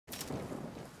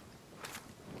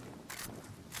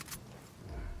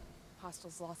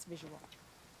Hostiles lost visual.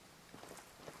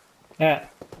 Yeah.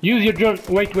 Use your drone.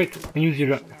 Wait. Use your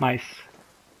drone. Nice.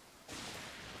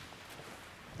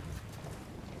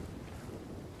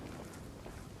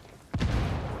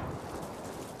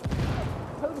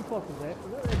 Who the fuck was that?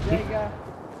 Was that J guy?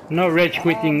 No rage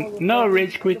quitting. No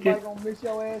rage quitting. Nobody gonna miss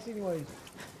your ass anyways.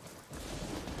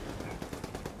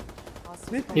 Hostiles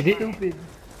This is online. stupid.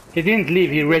 He didn't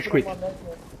leave. He rage quit. Don't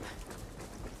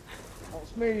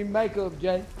smear your makeup,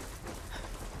 Jay.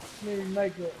 Smear your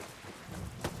makeup.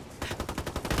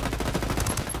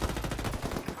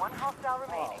 One hostile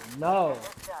remaining. Oh no.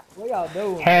 What y'all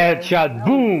doing? Headshot. Man?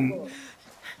 Boom.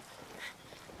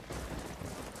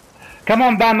 Come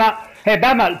on, Bama. Hey,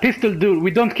 Bama. Pistol dude.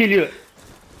 We don't kill you.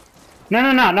 No.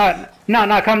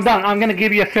 Calm down. I'm gonna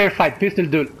give you a fair fight. Pistol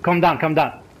dude. Calm down.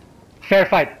 Fair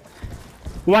fight.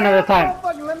 One at a time.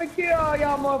 Let me kill all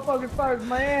y'all motherfuckers first,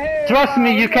 man. Hell Trust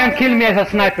me, you can't kill me as a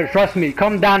motherfuckers. sniper. Trust me.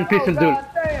 Calm down, pistol dude.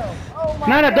 Goddamn. Oh my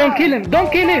No, God. don't kill him.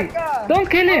 Don't kill my him. God. Don't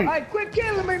kill him. Hey, quit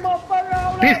killing me, motherfucker.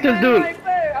 Hold Pistol on, man. dude. Right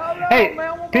there. Hold on, Hey,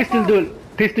 man. One pistol more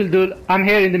dude. Pistol dude. I'm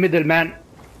here in the middle, man.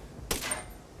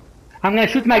 I'm gonna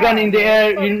shoot my gun in the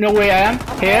air. You know where I am?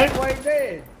 Here. halfway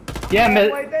dead. Yeah, man.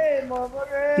 Halfway dead,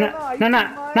 motherfucker. No.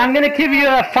 I'm gonna give you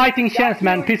a fighting chance,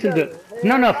 man. Pistol dude.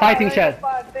 No, fighting chance.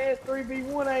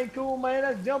 3v1 ain't cool, man.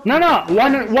 That's jumping. No.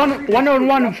 One on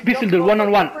one, pistol dude. One on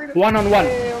one. One on one.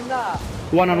 Hell nah.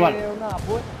 One on one. Hell nah,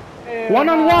 boy. Hell One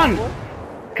on nah, one. boy.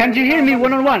 Can't you hear me?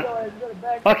 One on one. Your ass better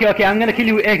back Okay. I'm gonna kill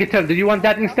you with AK-12. Do you want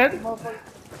that instead? Motherfucker.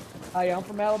 Hey, I'm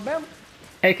from Alabama.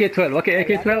 AK-12. Okay,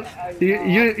 AK-12.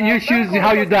 You choose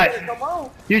how you die. Come on.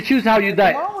 You choose how you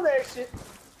die. Come on with that shit.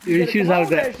 You better choose come how on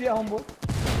you with die. that shit, homeboy.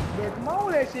 You better come on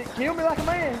with that shit. Kill me like a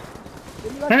man.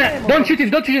 Kill me like No, a man, don't motherfucker. shoot him.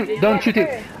 Don't shoot him.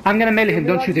 I'm gonna melee him. Kill me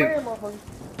Don't like shoot a him. man,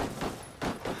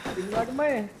 motherfucker. Kill me like a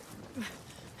man.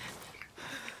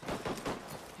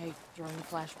 Hey, throwing a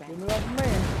flashbang. Kill me like a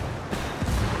man.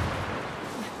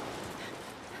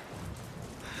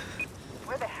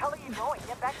 Where the hell are you going?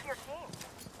 Get back to your team.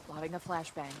 Lobbing a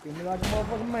flashbang. Kill me like a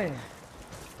motherfucking man.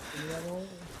 Kill me like a motherfucker.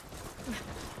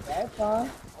 That's fine.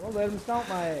 I'm gonna let him stomp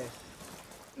my ass.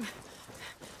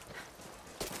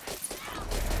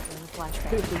 Throwing a flashbang.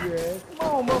 Pistol your ass.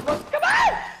 Come on, motherfucker. Come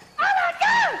on! Oh my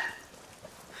God!